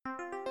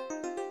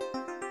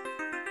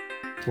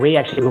we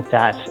actually looked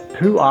at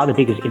who are the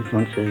biggest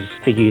influences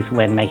for youth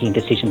when making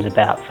decisions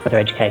about further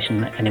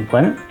education and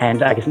employment.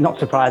 And I guess not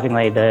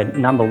surprisingly, the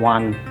number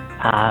one,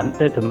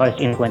 the most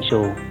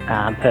influential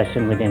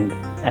person within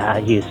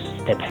youth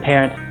is their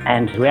parents.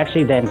 And we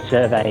actually then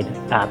surveyed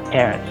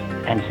parents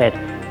and said,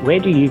 where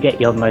do you get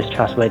your most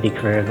trustworthy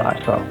career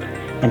advice from?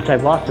 And so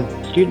whilst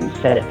the students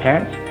said their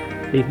parents,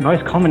 the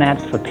most common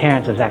answer for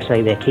parents is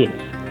actually their kids.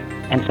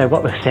 And so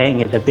what we're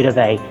seeing is a bit of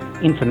a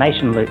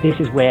information loop. This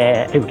is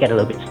where people get a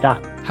little bit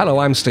stuck. Hello,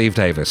 I'm Steve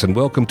Davis and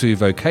welcome to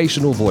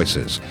Vocational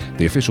Voices,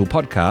 the official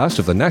podcast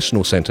of the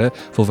National Centre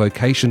for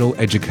Vocational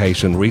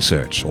Education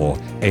Research, or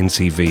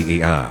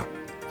NCVER.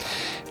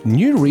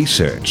 New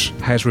research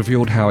has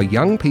revealed how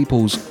young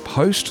people's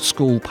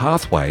post-school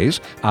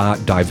pathways are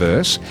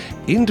diverse,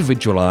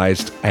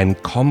 individualised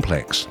and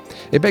complex.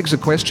 It begs the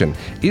question,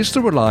 is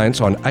the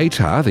reliance on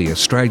ATAR, the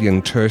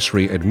Australian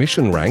Tertiary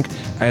Admission Rank,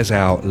 as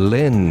our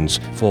lens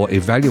for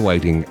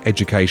evaluating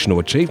educational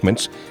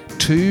achievements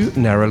too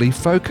narrowly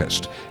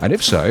focused? And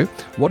if so,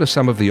 what are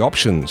some of the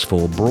options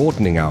for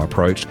broadening our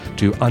approach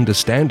to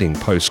understanding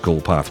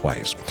post-school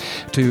pathways?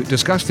 To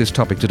discuss this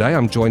topic today,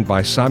 I'm joined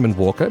by Simon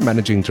Walker,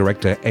 Managing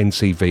Director,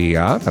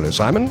 NCVER. Hello,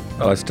 Simon.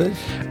 Hello, Steve.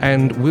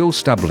 And Will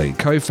Stubley,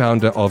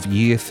 co-founder of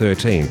Year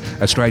 13,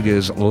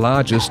 Australia's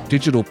largest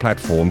digital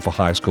platform for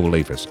high school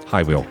leavers.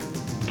 Hi, Will.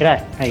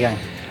 G'day, how you going?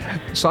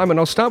 Simon,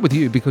 I'll start with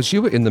you because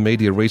you were in the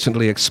media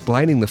recently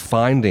explaining the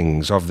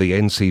findings of the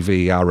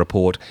NCVER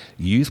report,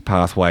 Youth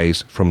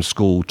Pathways from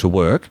School to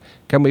Work.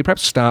 Can we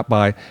perhaps start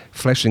by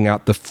fleshing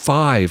out the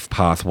 5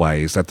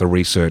 pathways that the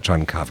research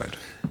uncovered?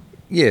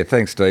 Yeah,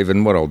 thanks, Steve.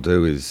 And what I'll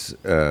do is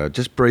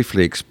just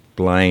briefly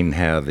explain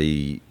how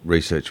the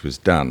research was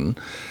done.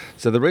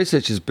 So the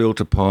research is built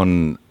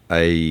upon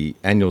an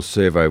annual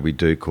survey we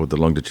do called the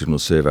Longitudinal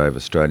Survey of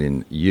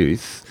Australian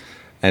Youth.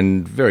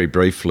 And very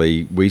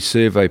briefly, we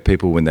survey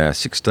people when they are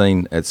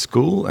 16 at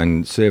school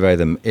and survey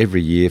them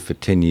every year for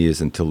 10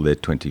 years until they're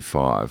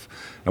 25.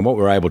 And what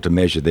we're able to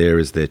measure there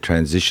is their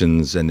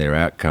transitions and their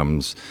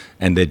outcomes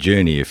and their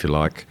journey, if you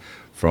like,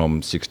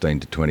 from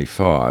 16 to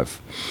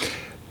 25.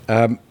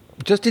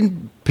 Just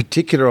in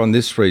particular on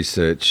this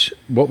research,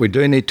 what we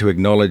do need to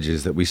acknowledge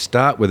is that we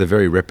start with a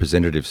very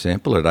representative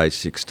sample at age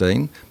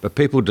 16, but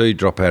people do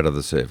drop out of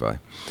the survey.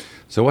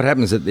 So what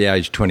happens at the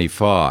age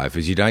 25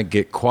 is you don't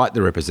get quite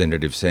the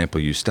representative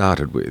sample you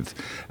started with.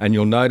 And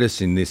you'll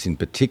notice in this in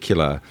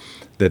particular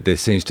that there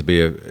seems to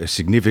be a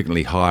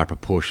significantly higher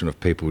proportion of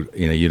people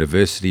in a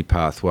university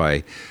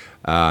pathway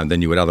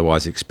than you would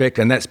otherwise expect.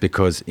 And that's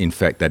because, in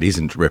fact, that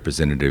isn't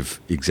representative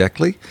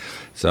exactly.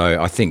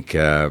 So I think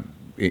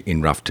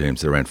in rough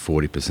terms, around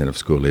 40% of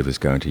school leavers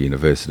go into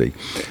university.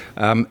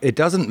 It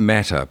doesn't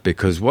matter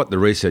because what the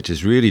research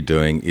is really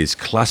doing is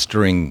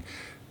clustering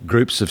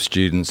groups of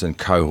students and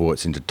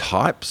cohorts into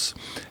types,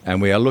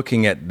 and we are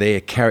looking at their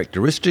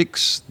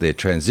characteristics, their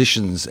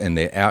transitions and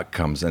their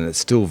outcomes, and it's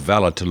still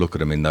valid to look at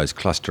them in those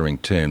clustering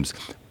terms,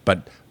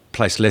 but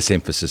place less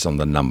emphasis on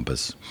the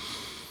numbers.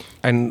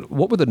 And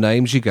what were the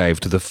names you gave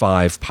to the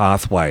 5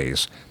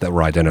 pathways that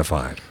were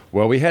identified?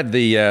 Well, we had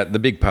the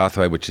big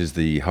pathway, which is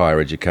the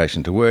higher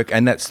education to work,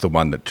 and that's the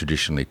one that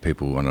traditionally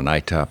people on an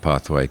ATAR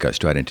pathway go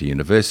straight into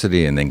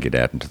university and then get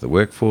out into the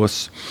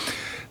workforce.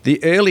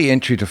 The early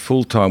entry to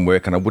full-time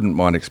work, and I wouldn't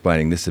mind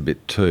explaining this a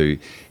bit too,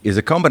 is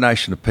a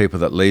combination of people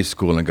that leave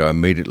school and go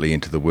immediately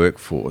into the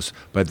workforce,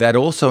 but that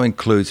also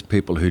includes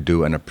people who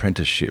do an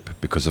apprenticeship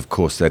because, of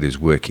course, that is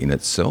work in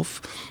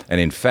itself.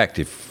 And in fact,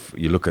 if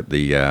you look at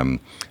the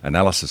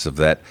analysis of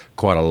that,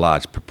 quite a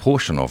large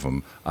proportion of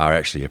them are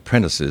actually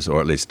apprentices, or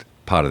at least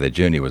part of their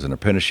journey was an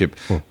apprenticeship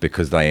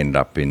because they end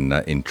up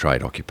in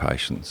trade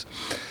occupations.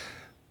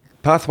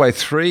 Pathway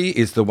 3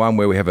 is the one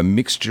where we have a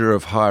mixture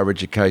of higher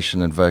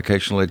education and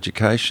vocational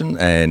education,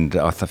 and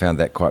I found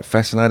that quite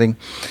fascinating.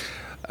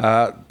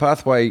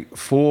 Pathway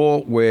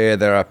 4, where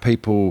there are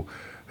people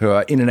who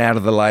are in and out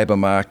of the labour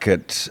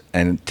market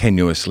and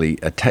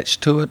tenuously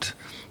attached to it.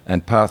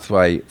 And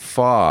Pathway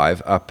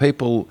 5 are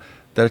people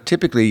that are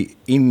typically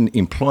in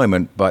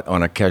employment but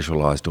on a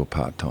casualised or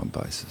part-time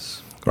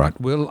basis. Right.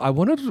 Well, I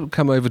wanted to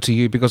come over to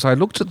you because I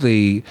looked at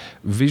the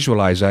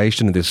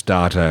visualisation of this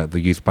data, the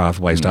Youth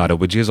Pathways data,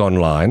 which is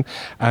online.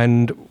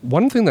 And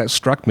one thing that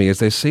struck me is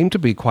there seemed to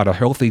be quite a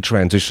healthy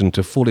transition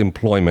to full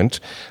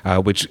employment,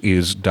 which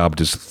is dubbed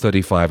as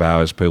 35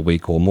 hours per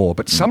week or more.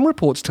 But some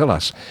reports tell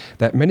us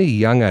that many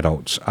young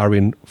adults are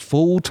in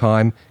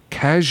full-time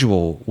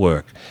casual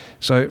work.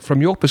 So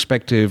from your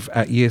perspective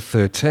at Year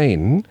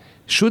 13,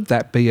 should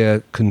that be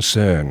a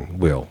concern,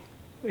 Will?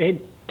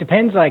 It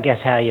depends, I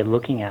guess, how you're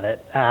looking at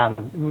it.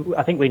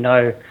 I think we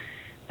know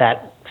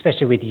that,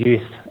 especially with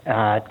youth,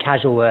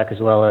 casual work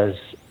as well as,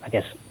 I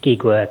guess,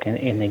 gig work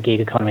in the gig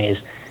economy is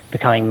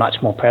becoming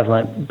much more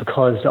prevalent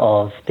because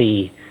of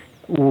the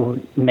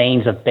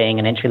means of being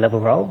an entry-level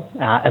role,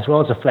 as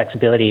well as the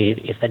flexibility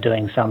if they're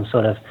doing some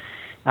sort of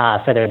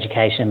further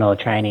education or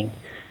training.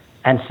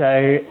 And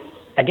so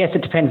I guess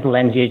it depends on the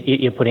lens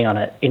you're putting on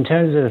it. In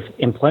terms of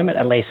employment,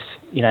 at least,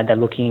 they're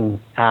looking,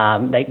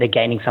 they're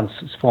gaining some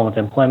form of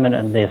employment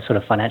and the sort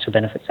of financial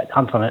benefits that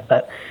come from it.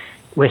 But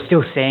we're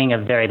still seeing a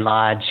very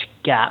large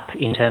gap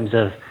in terms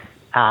of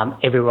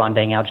everyone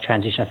being able to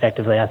transition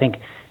effectively. I think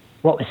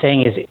what we're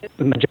seeing is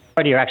the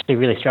majority are actually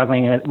really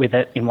struggling with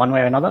it in one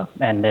way or another.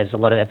 And there's a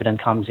lot of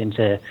evidence comes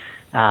into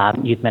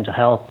youth mental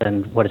health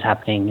and what is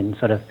happening in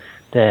sort of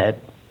the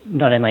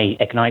not only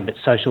economic but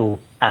social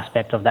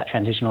aspect of that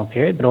transitional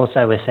period, but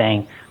also we're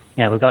seeing,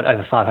 we've got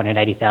over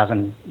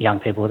 580,000 young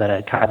people that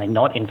are currently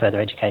not in further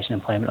education,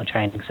 employment or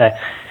training. So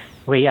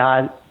we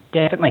are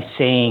definitely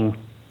seeing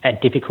a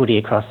difficulty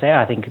across there.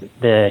 I think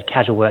the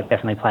casual work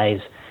definitely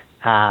plays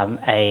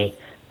a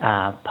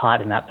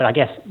part in that. But I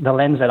guess the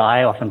lens that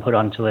I often put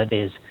onto it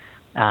is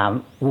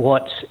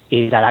what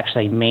is that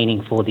actually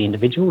meaning for the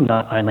individual,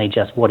 not only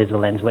just what is the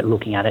lens we're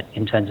looking at it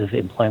in terms of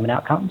employment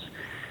outcomes.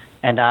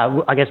 And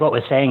I guess what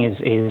we're saying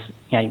is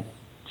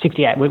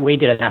 68. We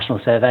did a national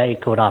survey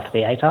called After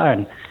the ATAR,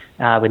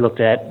 and we looked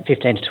at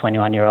 15 to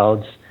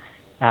 21-year-olds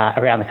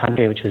around the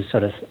country, which was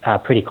sort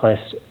of pretty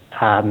close,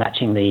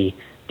 matching the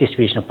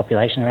distribution of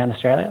population around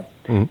Australia.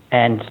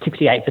 And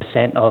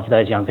 68% of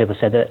those young people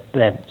said that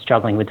they're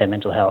struggling with their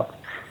mental health.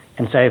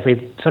 And so if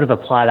we sort of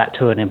apply that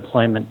to an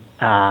employment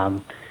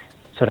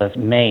sort of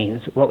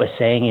means, what we're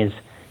seeing is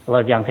a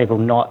lot of young people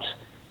not,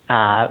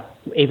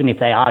 even if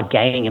they are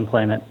gaining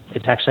employment,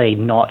 it's actually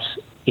not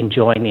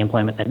enjoying the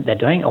employment that they're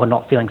doing or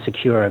not feeling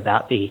secure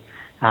about the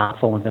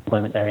form of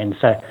employment they're in.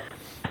 So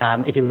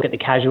if you look at the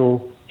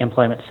casual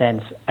employment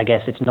sense, I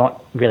guess it's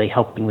not really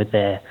helping with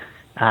their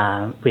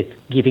with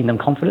giving them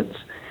confidence.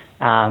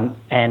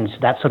 And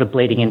that's sort of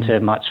bleeding into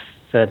much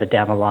further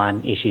down the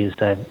line issues,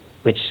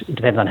 which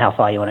depends on how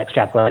far you want to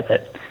extrapolate.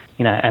 But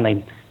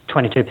only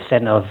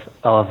 22%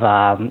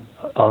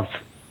 of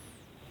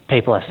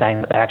people are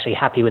saying that they're actually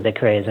happy with their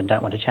careers and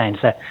don't want to change.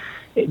 So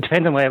it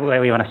depends on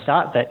where we want to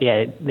start. But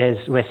yeah,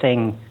 we're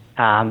seeing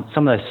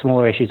some of those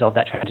smaller issues of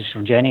that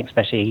transitional journey,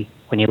 especially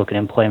when you look at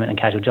employment and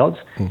casual jobs,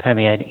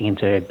 permeating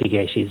into bigger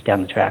issues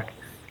down the track.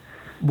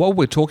 While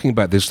we're talking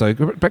about this, though,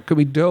 could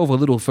we delve a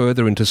little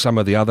further into some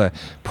of the other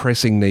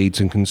pressing needs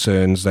and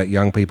concerns that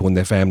young people and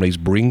their families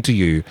bring to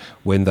you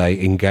when they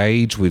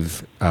engage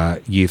with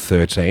Year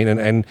 13,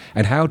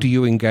 and how do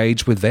you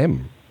engage with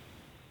them?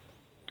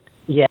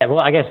 Yeah, well,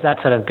 I guess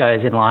that sort of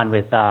goes in line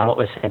with what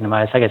we're seeing the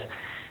most. I guess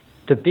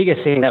the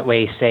biggest thing that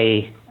we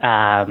see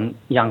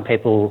young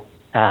people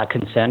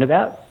concerned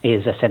about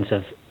is a sense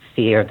of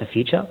fear of the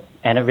future,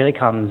 and it really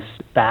comes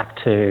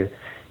back to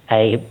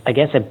a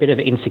bit of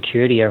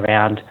insecurity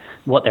around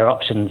what their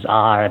options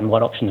are and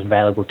what options are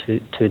available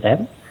to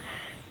them.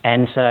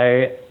 And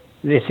so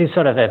this is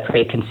sort of a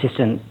pretty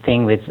consistent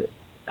thing with,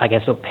 I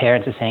guess, what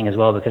parents are saying as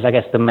well, because I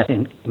guess the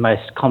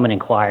most common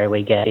inquiry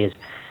we get is,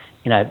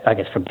 I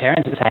guess from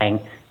parents are saying,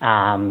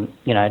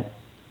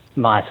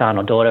 my son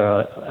or daughter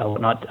or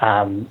whatnot,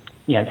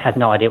 has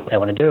no idea what they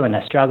want to do and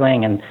they're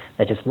struggling and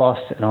they're just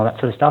lost and all that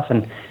sort of stuff.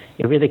 And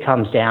it really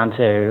comes down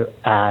to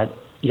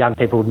young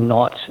people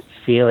not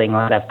feeling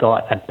like they've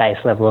got a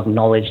base level of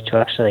knowledge to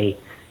actually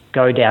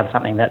go down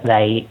something that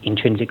they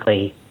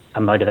intrinsically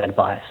are motivated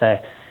by. So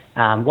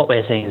what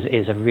we're seeing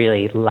is a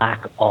really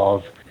lack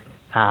of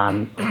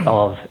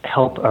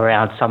help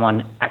around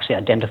someone actually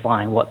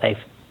identifying what they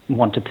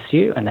want to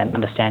pursue and then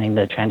understanding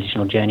the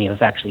transitional journey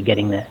of actually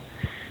getting there.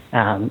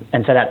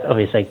 And so that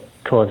obviously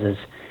causes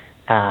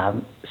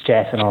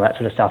stress and all that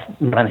sort of stuff,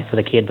 not only for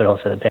the kid but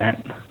also the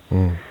parent.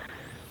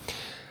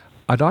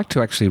 I'd like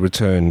to actually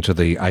return to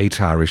the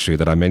ATAR issue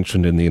that I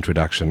mentioned in the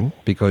introduction,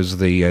 because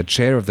the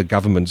chair of the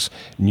government's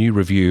new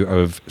review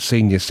of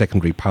senior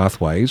secondary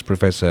pathways,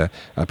 Professor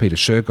Peter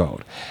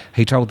Shergold,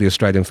 he told the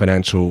Australian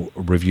Financial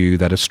Review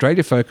that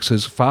Australia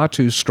focuses far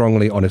too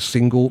strongly on a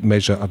single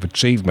measure of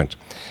achievement,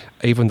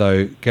 even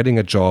though getting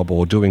a job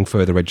or doing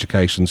further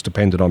education is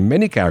dependent on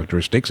many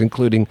characteristics,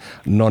 including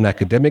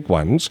non-academic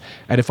ones.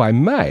 And if I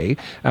may,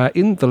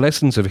 in the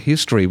Lessons of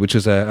History, which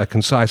is a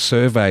concise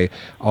survey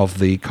of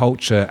the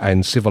culture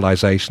and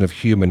civilization of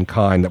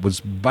humankind that was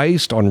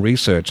based on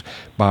research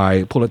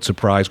by Pulitzer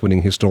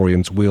Prize-winning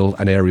historians Will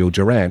and Ariel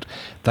Durant,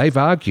 they've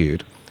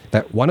argued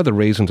that one of the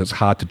reasons it's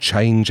hard to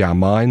change our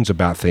minds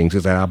about things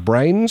is that our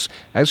brains,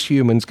 as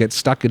humans, get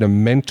stuck in a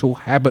mental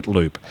habit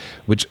loop,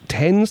 which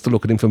tends to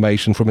look at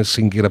information from a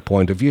singular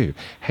point of view,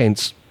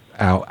 hence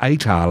our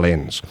ATAR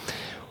lens.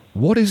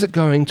 What is it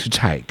going to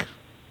take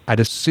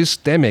at a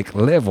systemic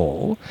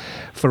level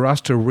for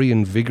us to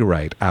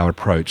reinvigorate our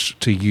approach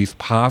to youth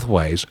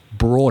pathways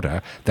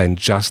broader than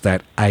just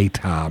that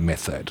ATAR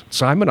method?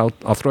 Simon, I'll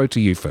throw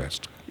to you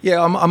first.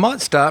 Yeah, I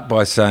might start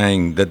by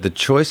saying that the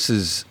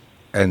choices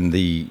and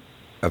the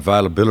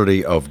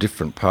availability of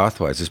different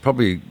pathways is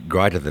probably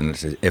greater than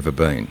it's ever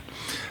been.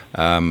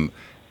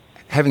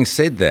 Having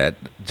said that,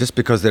 just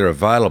because they're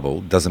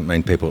available doesn't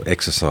mean people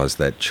exercise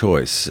that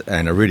choice.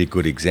 And a really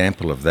good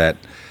example of that,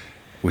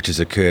 which has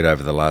occurred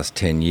over the last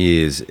 10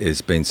 years,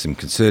 has been some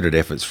concerted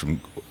efforts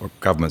from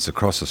governments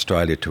across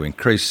Australia to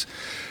increase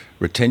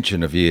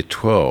retention of Year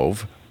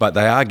 12 but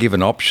they are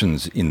given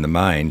options in the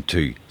main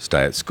to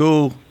stay at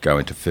school, go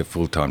into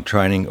full-time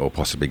training, or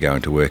possibly go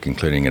into work,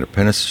 including an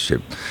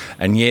apprenticeship.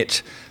 And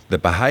yet the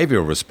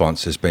behavioural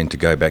response has been to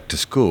go back to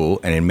school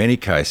and in many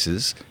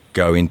cases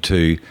go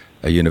into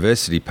a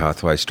university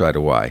pathway straight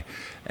away.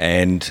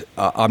 And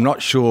I'm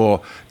not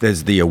sure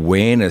there's the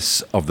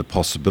awareness of the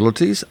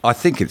possibilities. I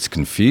think it's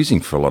confusing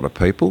for a lot of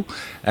people.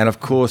 And of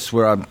course,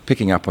 where I'm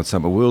picking up on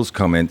some of Will's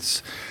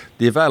comments,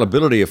 the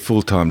availability of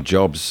full-time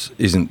jobs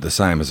isn't the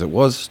same as it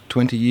was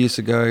 20 years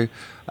ago.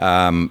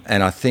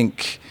 And I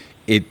think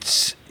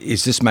it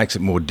just makes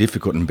it more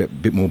difficult and a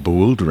bit more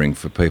bewildering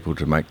for people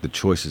to make the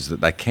choices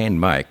that they can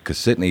make, because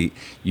certainly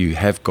you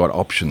have got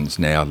options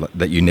now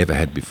that you never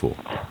had before.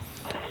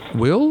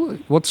 Will,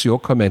 what's your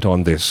comment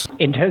on this?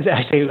 In terms of,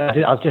 actually,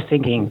 I was just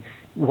thinking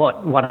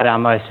what one of our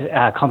most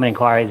common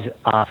inquiries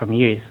are from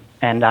youth.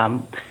 And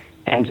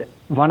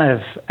one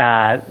of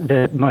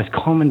the most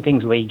common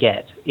things we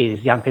get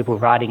is young people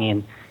writing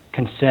in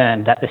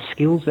concerned that the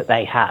skills that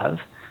they have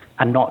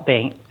are not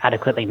being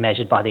adequately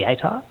measured by the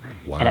ATAR.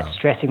 Wow. And it's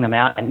stressing them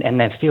out, and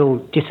they feel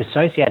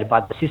disassociated by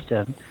the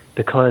system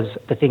because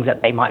the things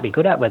that they might be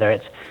good at, whether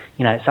it's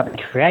something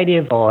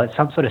creative or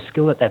some sort of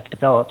skill that they've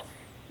developed,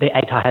 the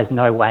ATAR has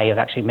no way of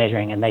actually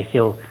measuring, and they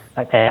feel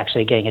like they're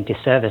actually getting a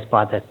disservice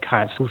by the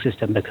current school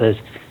system because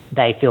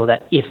they feel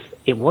that if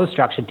it was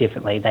structured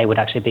differently, they would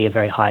actually be a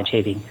very high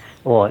achieving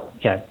or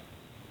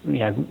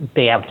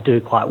be able to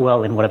do quite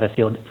well in whatever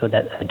field that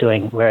they're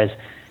doing. Whereas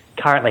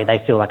currently they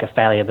feel like a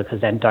failure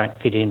because they don't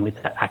fit in with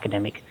that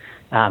academic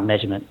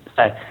measurement.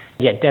 So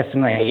yeah,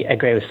 definitely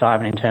agree with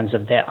Simon in terms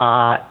of there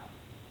are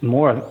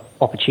more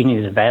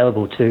opportunities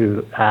available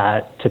to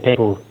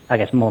people, I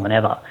guess, more than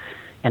ever.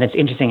 And it's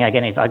interesting,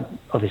 again, I'm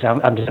just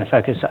going to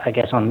focus, I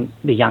guess, on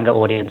the younger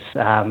audience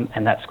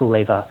and that school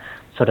leaver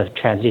sort of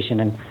transition.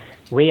 And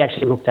we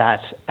actually looked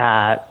at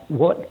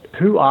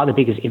who are the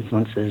biggest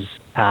influences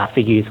for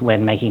youth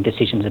when making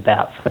decisions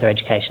about further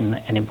education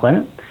and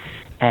employment.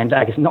 And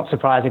I guess not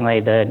surprisingly,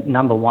 the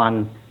number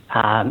one,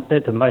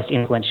 the most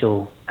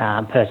influential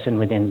person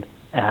within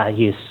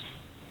youth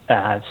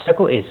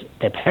circle is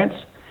their parents.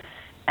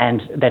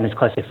 And then it's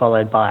closely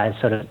followed by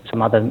sort of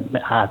some other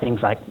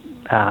things like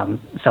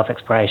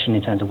self-exploration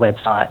in terms of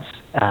websites,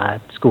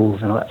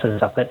 schools and all that sort of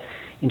stuff. But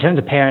in terms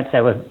of parents,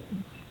 they were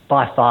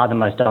by far the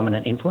most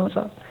dominant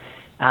influencer.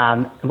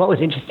 What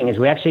was interesting is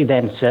we actually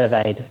then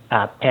surveyed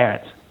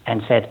parents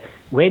and said,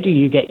 where do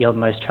you get your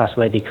most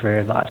trustworthy career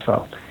advice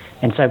from?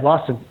 And so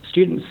whilst the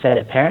students said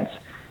their parents,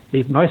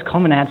 the most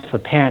common answer for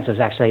parents is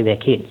actually their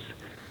kids.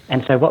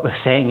 And so what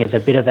we're seeing is a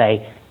bit of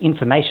a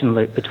information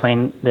loop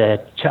between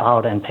the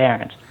child and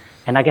parent.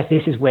 And I guess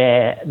this is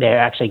where there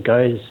actually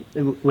goes,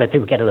 where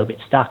people get a little bit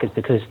stuck, is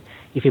because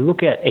if you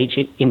look at each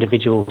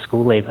individual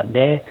school leaver,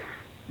 their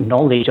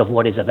knowledge of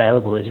what is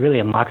available is really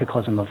a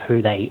microcosm of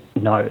who they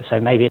know.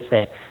 So maybe it's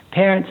their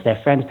parents, their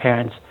friends'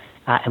 parents,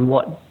 and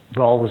what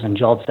roles and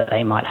jobs that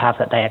they might have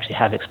that they actually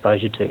have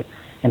exposure to.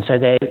 And so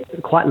they're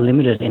quite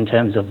limited in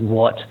terms of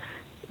what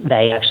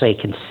they actually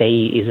can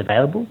see is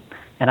available.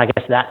 And I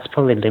guess that's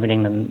probably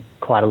limiting them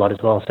quite a lot as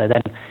well. So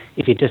then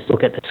if you just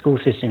look at the school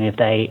system,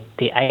 the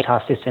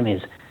ATAR system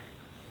is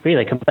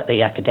really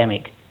completely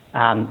academic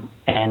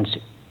and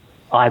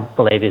I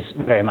believe is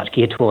very much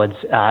geared towards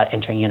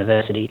entering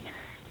university,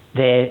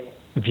 their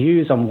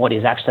views on what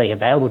is actually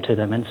available to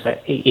them and so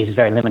is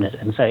very limited.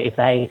 And so if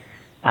they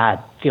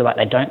feel like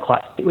they don't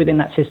quite fit within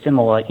that system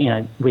or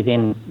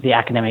within the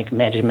academic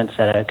measurements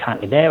that are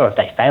currently there, or if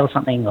they fail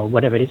something or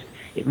whatever it is,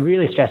 it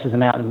really stresses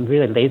them out and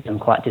really leaves them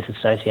quite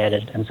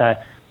disassociated. And so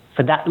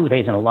for that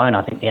reason alone,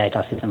 I think the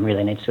ATAR system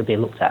really needs to be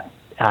looked at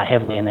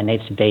heavily, and there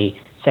needs to be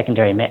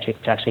secondary metrics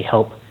to actually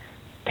help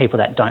people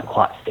that don't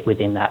quite fit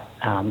within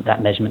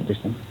that measurement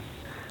system.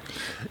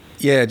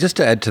 Yeah, just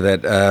to add to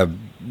that,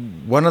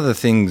 one of the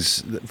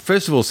things,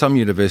 first of all, some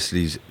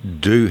universities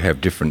do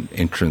have different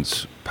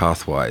entrance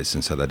pathways,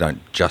 and so they don't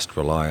just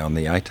rely on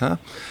the ATAR.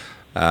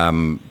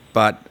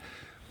 But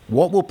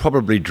what will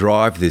probably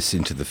drive this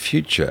into the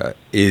future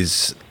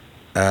is,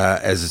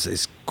 as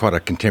is quite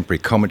a contemporary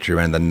commentary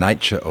around the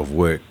nature of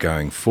work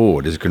going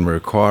forward, is going to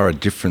require a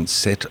different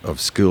set of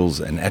skills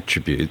and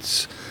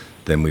attributes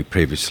than we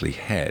previously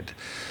had.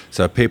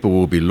 So people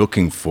will be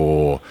looking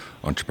for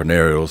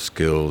entrepreneurial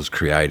skills,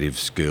 creative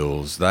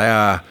skills. They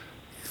are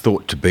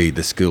thought to be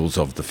the skills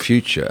of the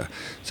future.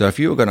 So if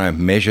you're going to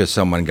measure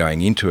someone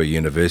going into a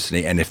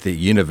university, and if the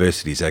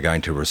universities are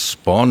going to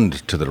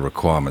respond to the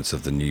requirements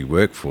of the new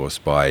workforce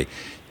by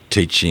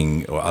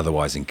teaching or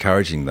otherwise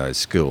encouraging those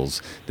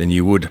skills, then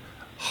you would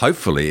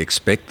hopefully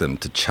expect them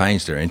to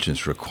change their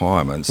entrance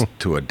requirements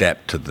to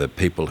adapt to the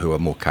people who are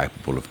more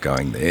capable of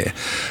going there.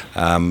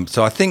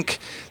 So I think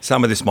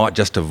some of this might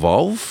just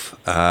evolve,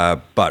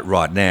 but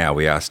right now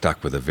we are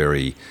stuck with a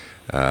very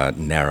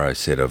narrow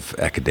set of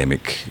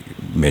academic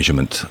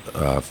measurement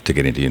to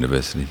get into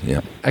university.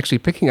 Yeah. Actually,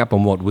 picking up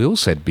on what Will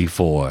said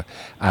before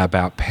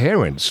about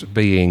parents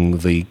being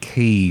the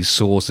key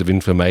source of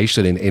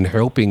information in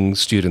helping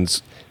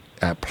students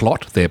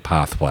plot their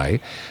pathway,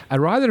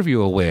 are either of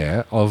you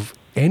aware of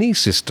any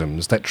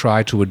systems that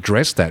try to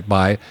address that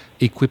by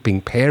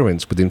equipping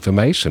parents with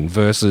information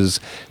versus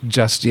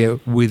just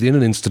within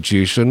an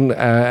institution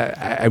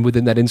and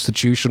within that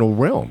institutional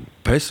realm?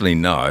 Personally,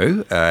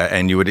 no.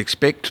 And you would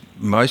expect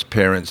most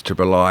parents to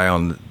rely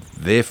on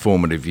their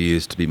formative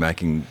years to be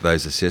making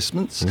those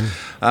assessments.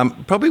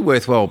 Probably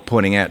worthwhile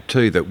pointing out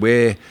too that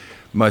where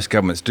most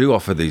governments do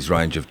offer these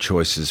range of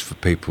choices for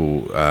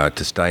people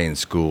to stay in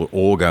school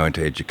or go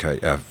into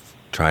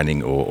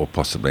training or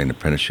possibly an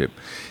apprenticeship,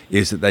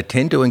 is that they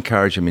tend to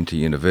encourage them into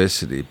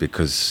university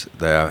because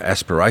they are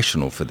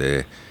aspirational for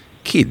their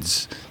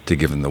kids to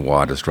give them the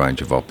widest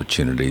range of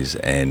opportunities,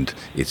 and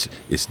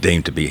it's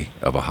deemed to be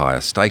of a higher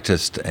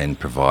status and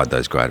provide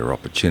those greater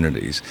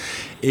opportunities,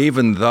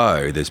 even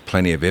though there's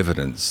plenty of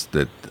evidence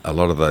that a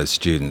lot of those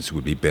students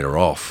would be better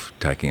off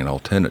taking an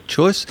alternate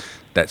choice.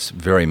 That's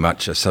very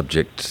much a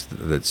subject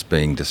that's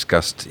being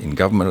discussed in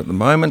government at the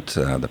moment,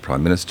 the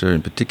Prime Minister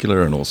in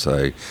particular, and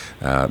also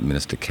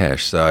Minister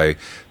Cash. So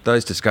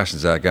those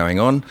discussions are going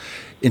on.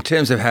 In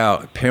terms of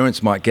how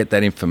parents might get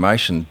that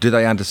information, do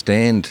they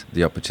understand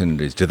the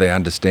opportunities? Do they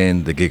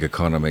understand the gig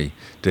economy?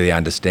 Do they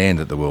understand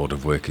that the world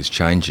of work is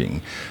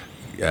changing?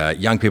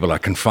 Young people are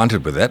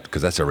confronted with that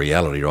because that's a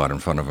reality right in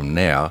front of them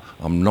now.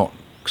 I'm not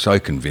so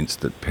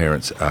convinced that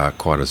parents are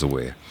quite as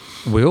aware.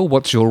 Will,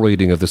 what's your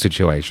reading of the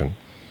situation?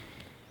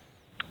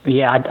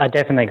 Yeah, I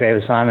definitely agree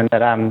with Simon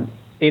that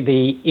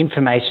the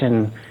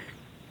information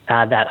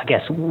that I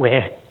guess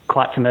we're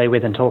quite familiar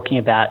with and talking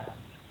about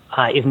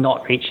is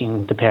not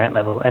reaching the parent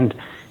level, and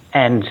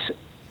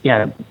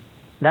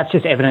that's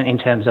just evident in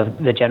terms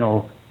of the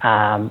general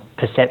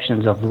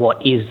perceptions of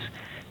what is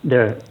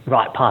the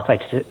right pathway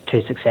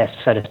to success,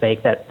 so to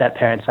speak. That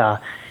parents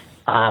are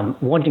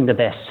wanting the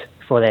best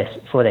for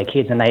their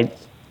kids, and they,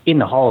 in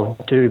the whole,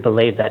 do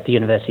believe that the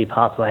university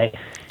pathway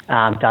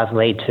does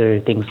lead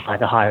to things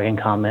like a higher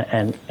income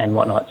and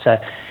whatnot.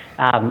 So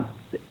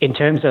in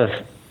terms of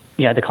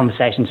the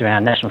conversations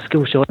around national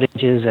skill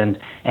shortages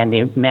and the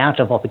amount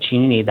of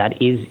opportunity that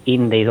is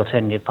in these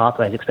alternative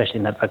pathways, especially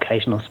in the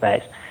vocational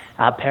space,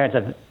 parents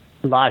are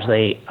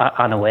largely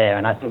unaware.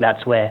 And I think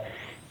that's where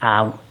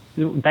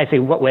basically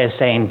what we're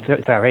seeing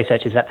through our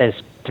research is that there's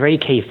three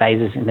key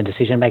phases in the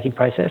decision-making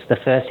process. The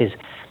first is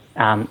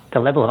the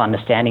level of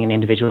understanding an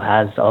individual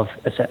has of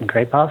a certain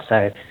career path.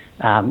 So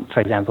for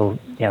example,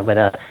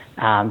 whether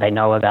they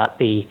know about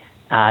the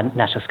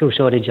national skill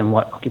shortage and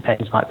what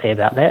occupations might be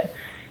about that.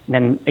 And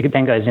then it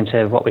then goes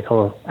into what we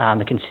call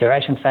the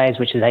consideration phase,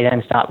 which is they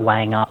then start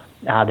weighing up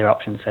their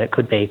options. So it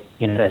could be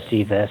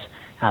university versus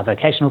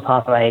vocational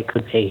pathway. It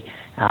could be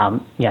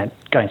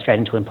going straight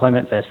into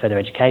employment versus further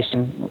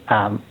education,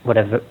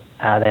 whatever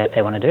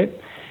they want to do.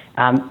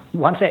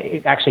 Once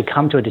they actually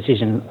come to a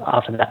decision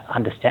after that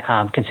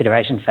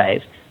consideration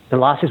phase, the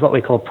last is what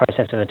we call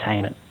process of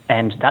attainment.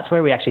 And that's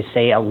where we actually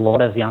see a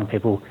lot of young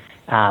people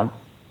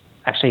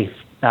actually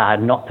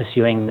not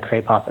pursuing the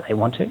career path that they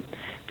want to.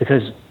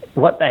 Because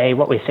what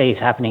we see is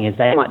happening is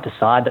they might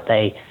decide that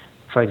they,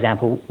 for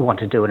example, want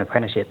to do an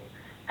apprenticeship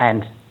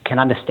and can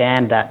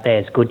understand that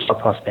there's good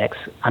job prospects,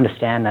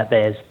 understand that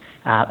there's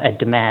a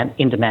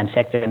in-demand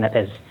sector and that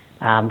there's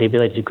the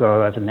ability to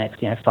grow over the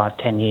next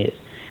 5-10 years.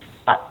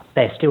 But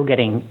they're still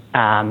getting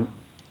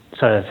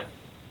sort of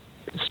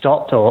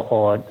stopped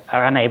or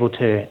are unable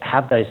to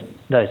have those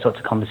sorts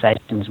of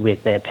conversations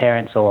with their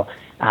parents or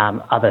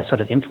other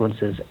sort of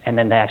influences, and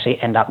then they actually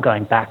end up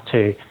going back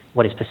to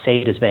what is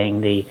perceived as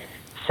being the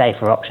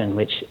safer option,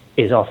 which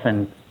is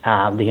often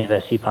the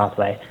university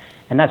pathway.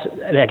 And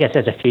I guess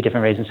there's a few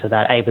different reasons for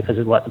that. A, because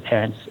of what the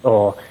parents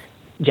or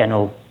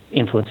general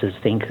influencers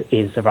think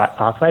is the right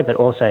pathway, but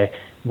also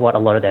what a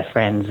lot of their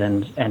friends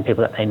and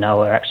people that they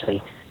know are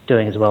actually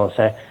doing as well.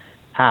 So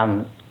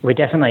we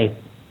definitely,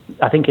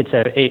 I think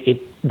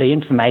the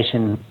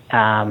information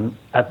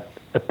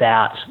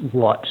about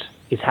what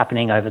is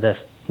happening over the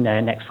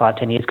next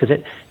 5-10 years,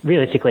 because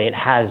realistically it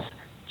has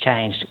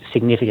changed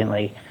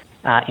significantly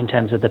in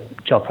terms of the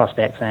job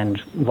prospects and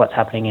what's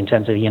happening in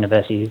terms of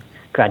university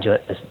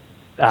graduate,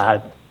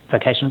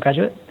 vocational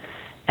graduate,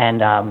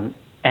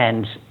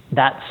 and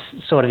that's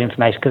sort of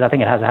information, because I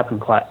think it has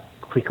happened quite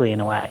quickly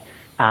in a way.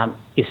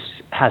 It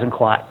hasn't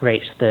quite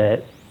reached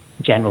the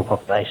general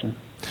population.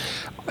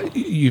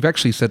 You've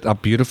actually set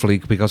up beautifully,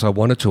 because I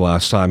wanted to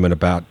ask Simon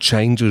about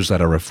changes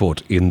that are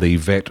afoot in the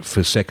VET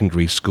for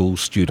secondary school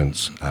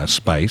students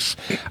space.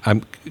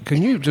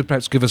 Can you just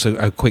perhaps give us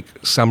a quick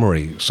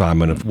summary,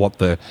 Simon, of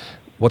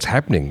what's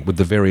happening with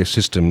the various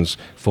systems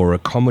for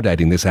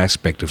accommodating this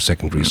aspect of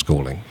secondary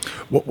schooling?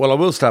 Well, I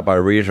will start by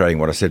reiterating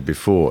what I said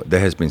before.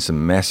 There has been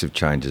some massive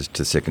changes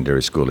to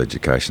secondary school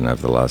education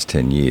over the last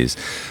 10 years,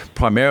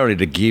 primarily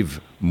to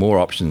give more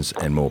options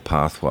and more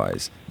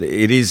pathways.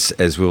 It is,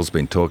 as Will's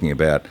been talking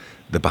about,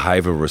 the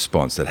behavioural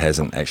response that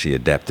hasn't actually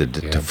adapted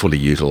to fully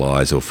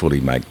utilise or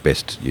fully make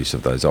best use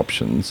of those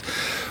options.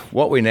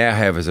 What we now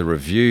have is a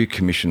review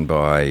commissioned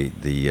by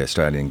the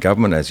Australian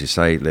government, as you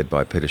say, led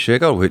by Peter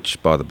Shergold,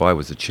 which, by the way,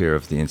 was the chair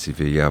of the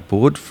NCVER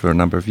board for a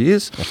number of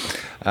years.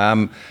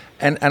 And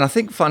I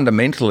think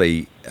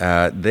fundamentally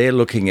they're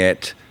looking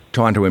at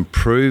trying to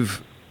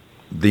improve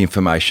the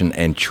information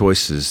and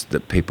choices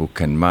that people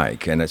can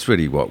make. And it's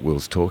really what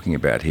Will's talking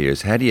about here,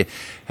 is how do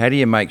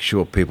you make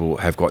sure people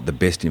have got the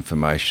best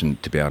information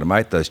to be able to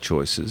make those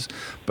choices,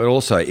 but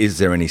also is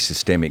there any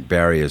systemic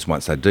barriers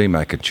once they do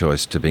make a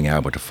choice to being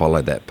able to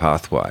follow that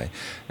pathway?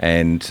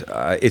 And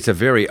it's a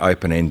very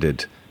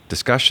open-ended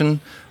discussion,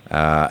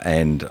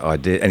 and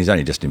he's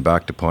only just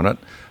embarked upon it.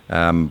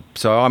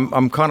 So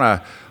I'm kind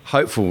of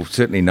hopeful,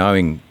 certainly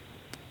knowing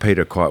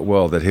Peter quite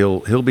well, that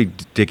he'll be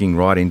digging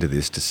right into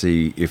this to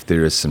see if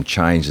there is some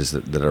changes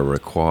that are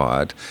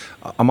required.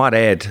 I might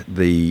add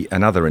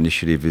another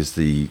initiative is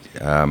the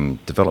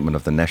development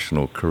of the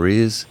National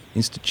Careers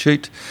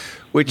Institute,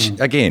 which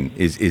again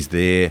is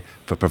there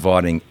for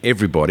providing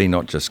everybody,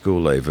 not just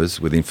school leavers,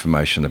 with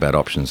information about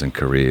options and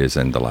careers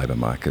and the labour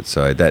market.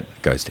 So that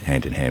goes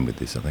hand in hand with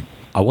this, I think.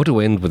 I want to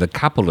end with a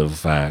couple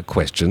of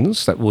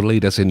questions that will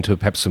lead us into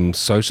perhaps some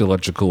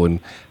sociological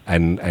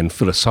and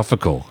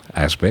philosophical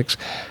aspects.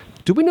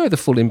 Do we know the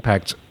full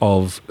impact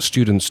of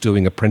students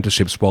doing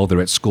apprenticeships while they're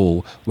at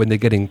school when they're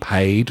getting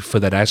paid for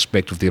that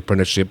aspect of the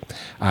apprenticeship?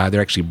 They're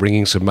actually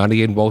bringing some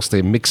money in whilst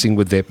they're mixing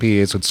with their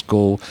peers at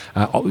school,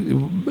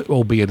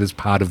 albeit as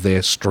part of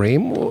their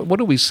stream.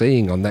 What are we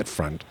seeing on that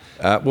front?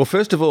 Well,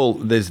 first of all,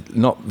 there's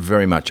not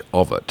very much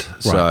of it.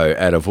 Right. So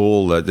out of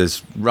all,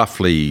 there's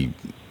roughly,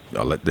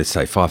 let's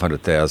say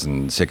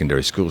 500,000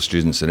 secondary school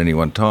students at any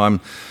one time,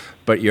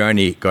 but you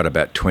only got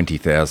about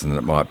 20,000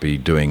 that might be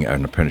doing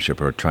an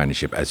apprenticeship or a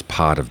traineeship as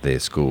part of their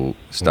school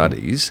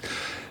studies.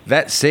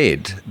 That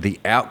said, the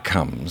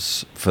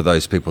outcomes for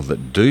those people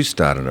that do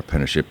start an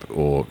apprenticeship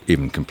or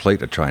even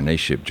complete a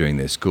traineeship during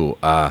their school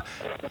are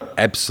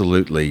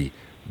absolutely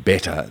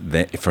better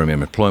from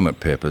an employment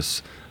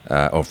purpose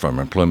or from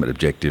an employment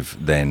objective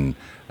than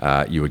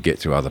you would get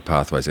through other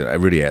pathways.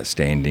 Really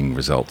outstanding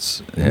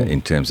results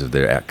in terms of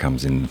their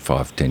outcomes in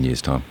 5-10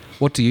 years' time.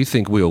 What do you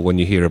think, Will, when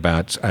you hear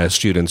about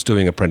students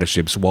doing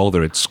apprenticeships while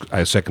they're at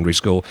secondary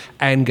school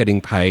and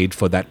getting paid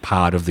for that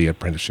part of the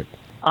apprenticeship?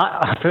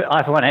 I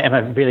for one, am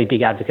a really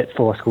big advocate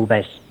for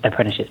school-based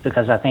apprenticeships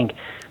because I think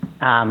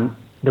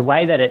the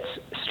way that it's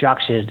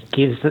structured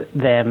gives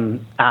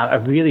them a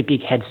really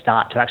big head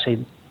start to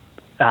actually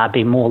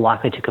be more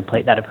likely to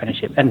complete that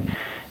apprenticeship. And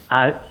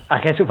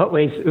I guess this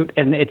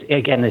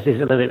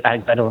is a little bit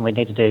anecdotal and we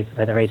need to do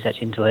further research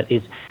into it,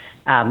 is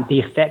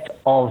the effect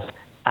of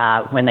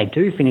when they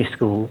do finish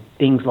school,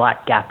 things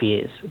like gap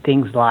years,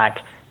 things like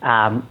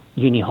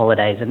uni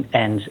holidays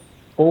and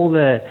all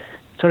the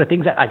sort of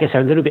things that I guess are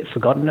a little bit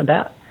forgotten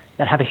about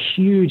that have a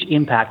huge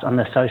impact on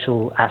the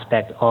social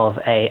aspect of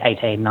a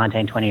 18,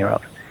 19,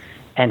 20-year-old.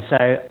 And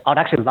so I'd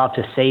actually love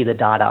to see the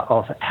data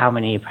of how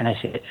many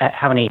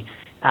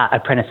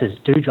apprentices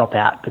do drop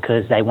out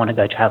because they want to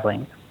go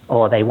travelling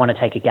or they want to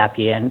take a gap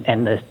year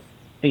and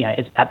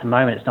at the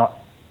moment it's not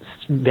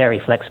very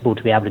flexible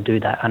to be able to do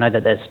that. I know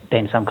that there's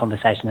been some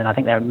conversation and I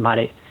think there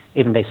might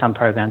even be some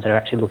programs that are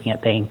actually looking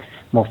at being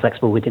more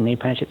flexible within the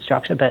apprenticeship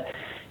structure. But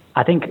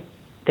I think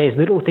there's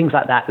little things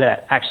like that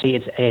actually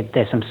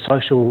there's some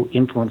social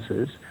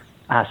influences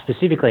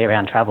specifically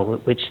around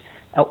travel,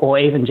 or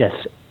even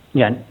just,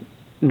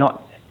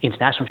 not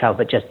international travel,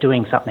 but just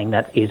doing something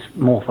that is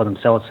more for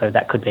themselves. So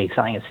that could be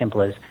something as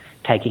simple as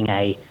taking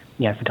a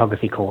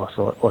photography course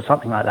or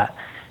something like that,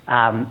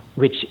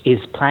 which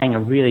is playing a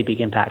really big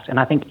impact. And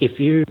I think if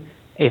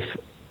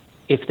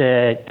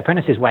the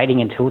apprentice is waiting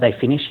until they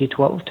finish year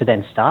 12 to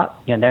then start,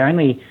 they're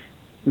only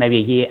maybe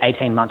a year,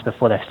 18 months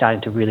before they're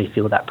starting to really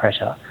feel that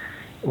pressure.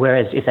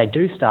 Whereas if they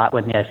do start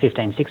when they're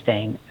 15,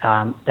 16,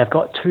 they've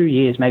got 2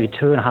 years, maybe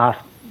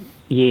 2.5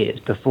 years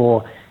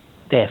before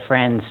their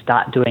friends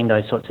start doing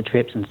those sorts of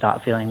trips and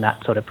start feeling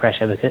that sort of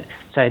pressure.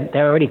 So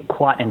they're already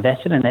quite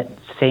invested, and it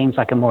seems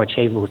like a more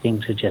achievable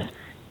thing to just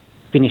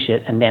finish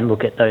it and then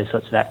look at those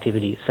sorts of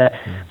activities. So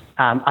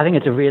I think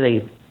it's a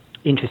really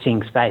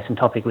interesting space and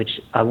topic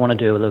which I want to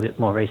do a little bit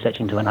more research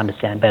into and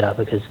understand better,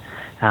 because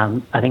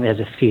I think there's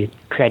a few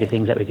creative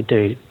things that we could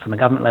do from a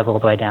government level all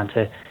the way down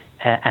to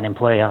an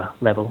employer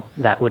level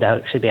that would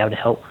actually be able to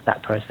help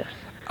that process.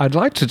 I'd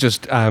like to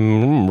just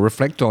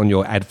reflect on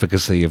your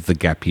advocacy of the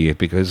gap year,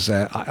 because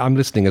I'm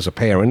listening as a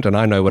parent, and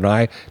I know when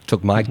I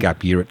took my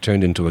gap year, it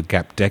turned into a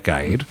gap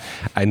decade.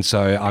 And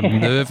so I'm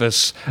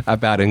nervous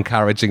about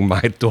encouraging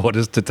my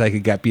daughters to take a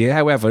gap year.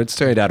 However, it's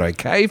turned out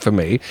okay for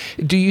me.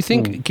 Do you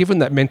think, given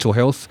that mental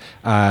health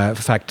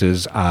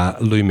factors are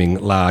looming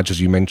large, as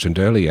you mentioned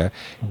earlier,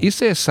 is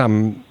there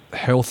some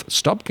health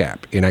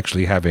stopgap in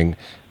actually having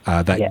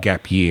that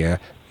gap year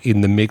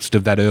in the midst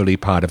of that early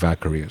part of our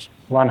careers?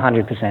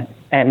 100%.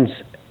 And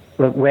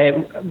look,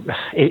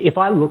 if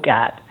I look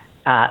at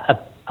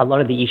a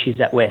lot of the issues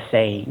that we're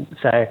seeing,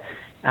 so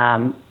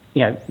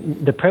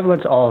the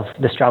prevalence of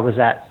the struggles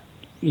that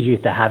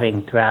youth are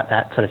having throughout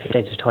that sort of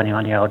 15 to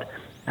 21-year-old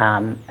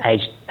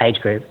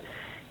age group,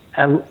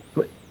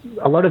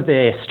 a lot of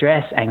the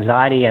stress,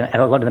 anxiety, and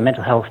a lot of the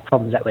mental health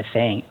problems that we're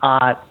seeing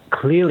are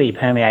clearly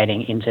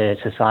permeating into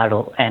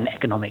societal and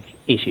economic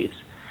issues.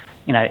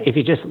 If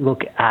you just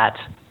look at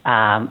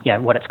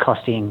what it's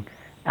costing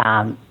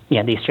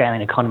the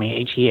Australian economy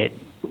each year,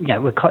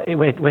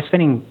 we're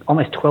spending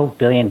almost $12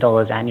 billion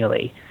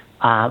annually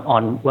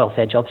on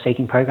welfare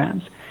job-seeking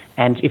programs.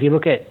 And if you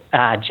look at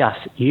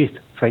just youth,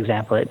 for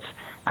example, it's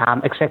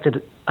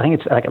expected, I think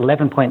it's like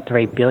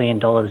 $11.3 billion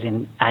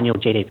in annual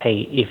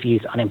GDP if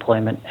youth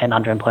unemployment and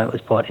underemployment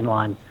was brought in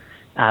line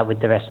with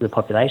the rest of the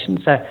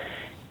population. So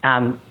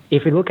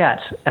if we look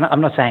at, and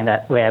I'm not saying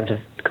that we're able to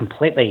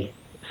completely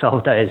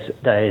solve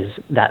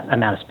that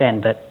amount of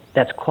spend, but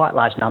that's quite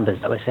large numbers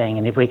that we're seeing.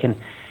 And if we can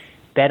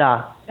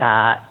better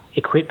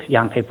equip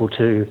young people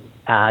to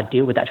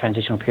deal with that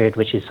transitional period,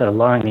 which is sort of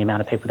lowering the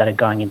amount of people that are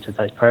going into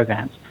those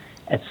programs,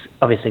 it's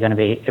obviously going to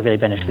be a really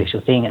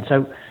beneficial thing. And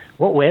so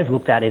what we've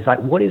looked at is like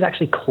what is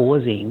actually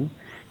causing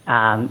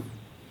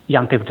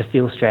young people to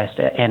feel stressed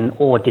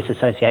or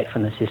disassociate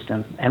from the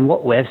system. And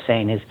what we've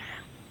seen is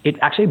it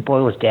actually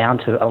boils down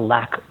to a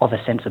lack of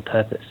a sense of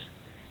purpose.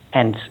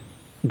 And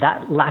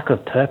that lack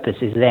of purpose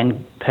is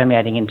then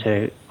permeating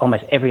into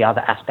almost every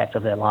other aspect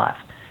of their life.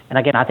 And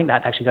again, I think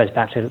that actually goes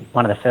back to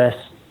one of the first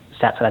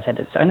stats that I said.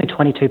 It's only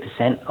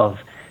 22%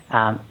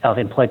 of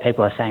employed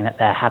people are saying that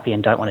they're happy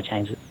and don't want to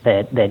change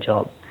their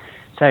job.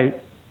 So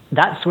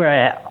that's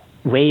where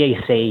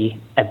we see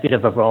a bit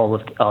of a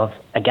role of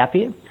a gap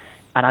year.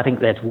 And I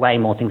think there's way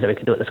more things that we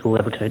could do at the school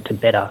level to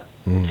better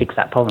fix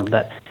that problem.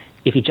 But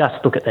if you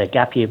just look at the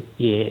gap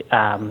year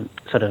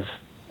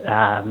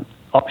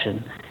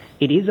option,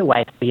 it is a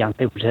way for young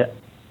people to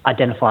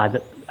identify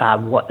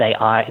what they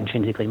are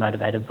intrinsically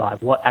motivated by,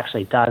 what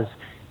actually does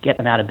get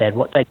them out of bed,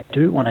 what they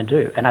do want to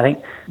do. And I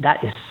think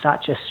that is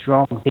such a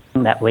strong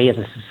thing that we as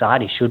a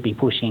society should be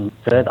pushing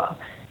further,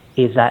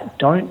 is that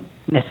don't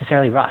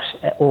necessarily rush,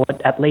 or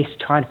at least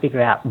try and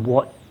figure out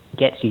what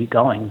gets you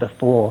going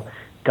before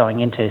going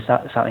into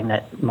something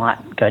that might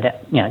go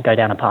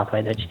down a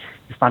pathway that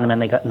you're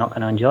fundamentally not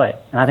going to enjoy.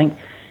 And I think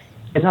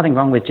there's nothing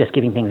wrong with just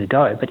giving things a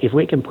go, but if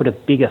we can put a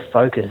bigger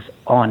focus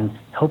on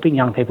helping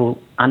young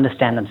people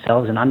understand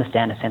themselves and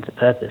understand a sense of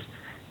purpose,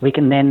 we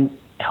can then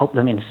help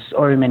them in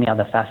so many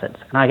other facets.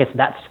 And I guess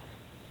that's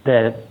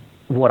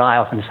what I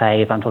often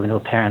say if I'm talking to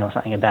a parent or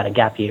something about a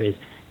gap year is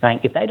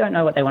going, if they don't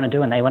know what they want to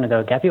do and they want to go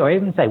a gap year, or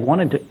even if they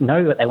want to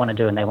know what they want to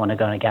do and they want to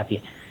go on a gap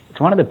year, it's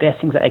one of the best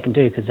things that they can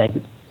do, because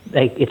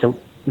it's a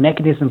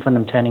mechanism for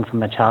them turning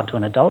from a child to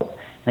an adult,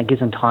 and it gives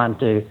them time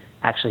to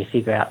actually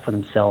figure out for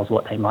themselves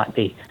what they might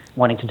be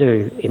wanting to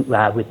do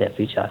with their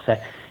future. So,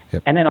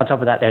 yep. And then on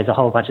top of that, there's a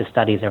whole bunch of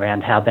studies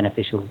around how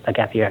beneficial a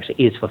gap year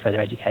actually is for further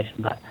education.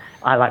 But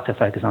I like to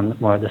focus on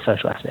more of the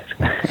social aspects.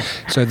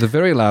 So the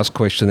very last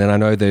question, then, I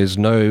know there's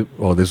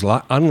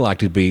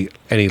unlikely to be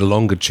any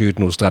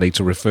longitudinal study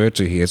to refer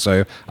to here,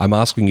 so I'm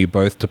asking you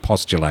both to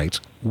postulate.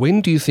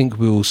 When do you think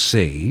we'll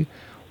see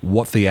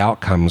what the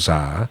outcomes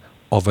are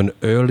of an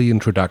early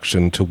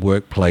introduction to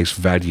workplace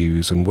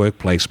values and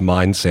workplace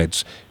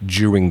mindsets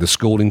during the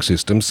schooling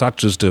system,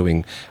 such as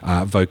doing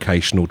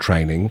vocational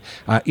training,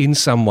 in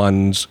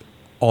someone's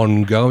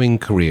ongoing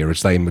career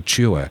as they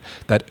mature?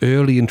 That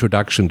early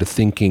introduction to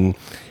thinking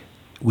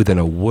within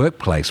a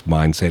workplace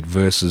mindset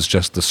versus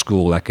just the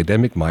school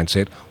academic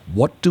mindset.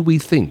 What do we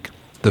think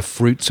the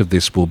fruits of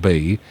this will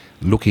be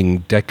looking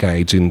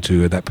decades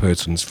into that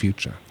person's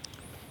future?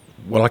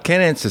 Well, I can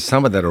answer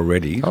some of that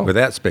already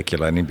without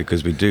speculating,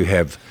 because we do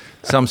have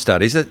some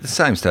studies, the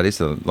same studies,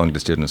 the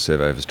Longitudinal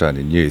Survey of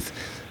Australian Youth,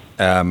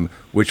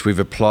 which we've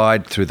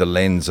applied through the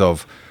lens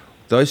of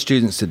those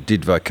students that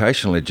did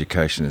vocational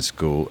education in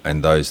school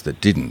and those that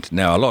didn't.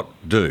 Now, a lot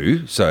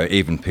do, so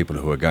even people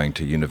who are going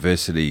to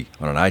university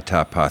on an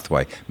ATAR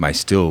pathway may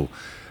still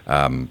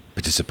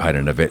participate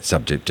in a VET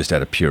subject just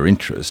out of pure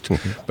interest.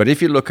 Mm-hmm. But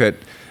if you look at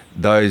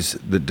those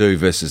that do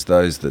versus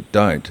those that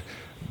don't,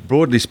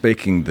 broadly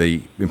speaking,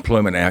 the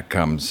employment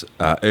outcomes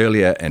are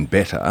earlier and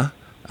better,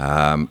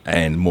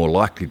 and more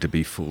likely to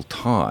be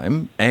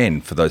full-time,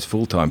 and for those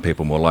full-time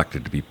people, more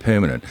likely to be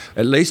permanent,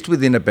 at least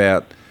within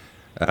about,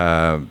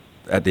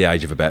 at the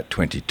age of about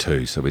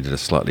 22. So we did a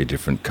slightly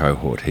different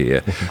cohort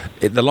here.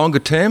 At the longer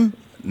term,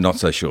 not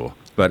so sure.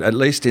 But at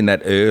least in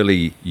that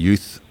early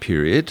youth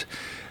period,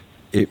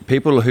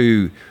 people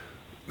who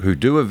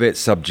do a VET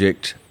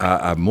subject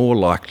are more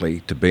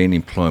likely to be in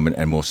employment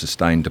and more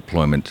sustained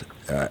deployment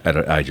at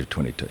an age of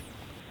 22.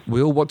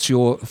 Will, what's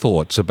your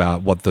thoughts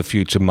about what the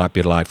future might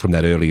be like from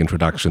that early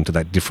introduction to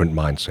that different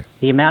mindset?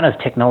 The amount of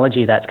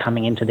technology that's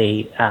coming into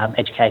the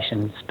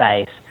education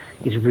space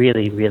is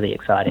really, really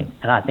exciting.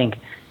 And I think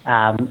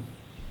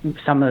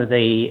some of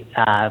the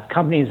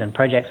companies and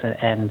projects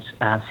and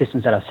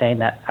systems that I've seen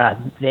that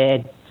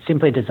they're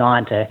simply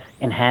designed to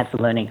enhance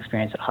the learning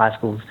experience at high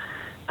schools,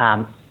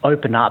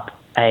 open up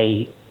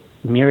a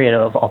myriad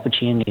of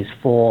opportunities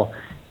for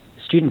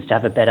students to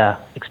have a better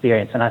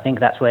experience. And I think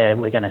that's where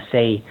we're going to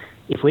see,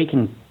 if we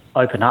can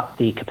open up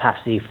the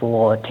capacity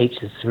for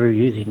teachers through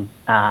using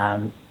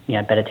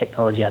better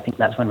technology, I think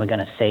that's when we're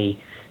going to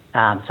see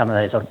some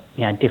of those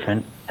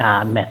different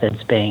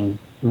methods being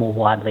more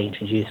widely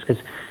introduced.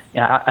 Because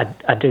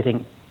I do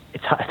think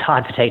it's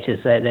hard for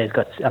teachers. They've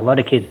got a lot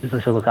of kids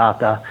to look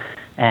after,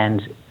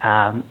 and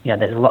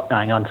there's a lot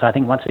going on. So I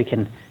think once we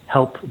can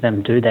help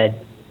them do that,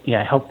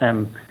 help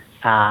them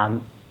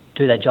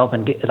do their job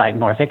and get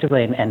more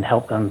effectively and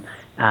help them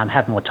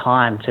have more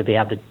time to be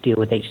able to deal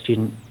with each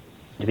student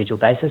individual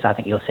basis, I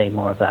think you'll see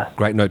more of that.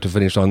 Great note to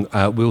finish on.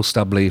 Will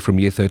Stubley from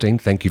Year 13,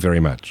 thank you very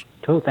much.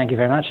 Cool, thank you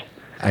very much.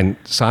 And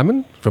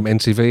Simon from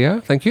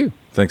NCVER, thank you.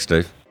 Thanks,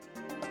 Steve.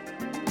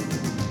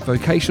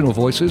 Vocational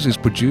Voices is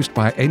produced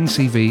by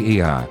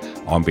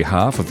NCVER on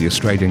behalf of the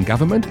Australian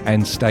Government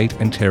and state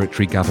and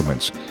territory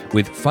governments,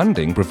 with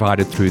funding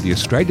provided through the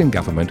Australian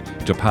Government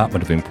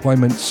Department of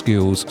Employment,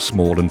 Skills,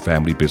 Small and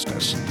Family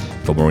Business.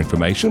 For more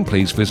information,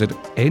 please visit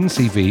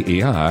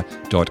ncver.edu.au.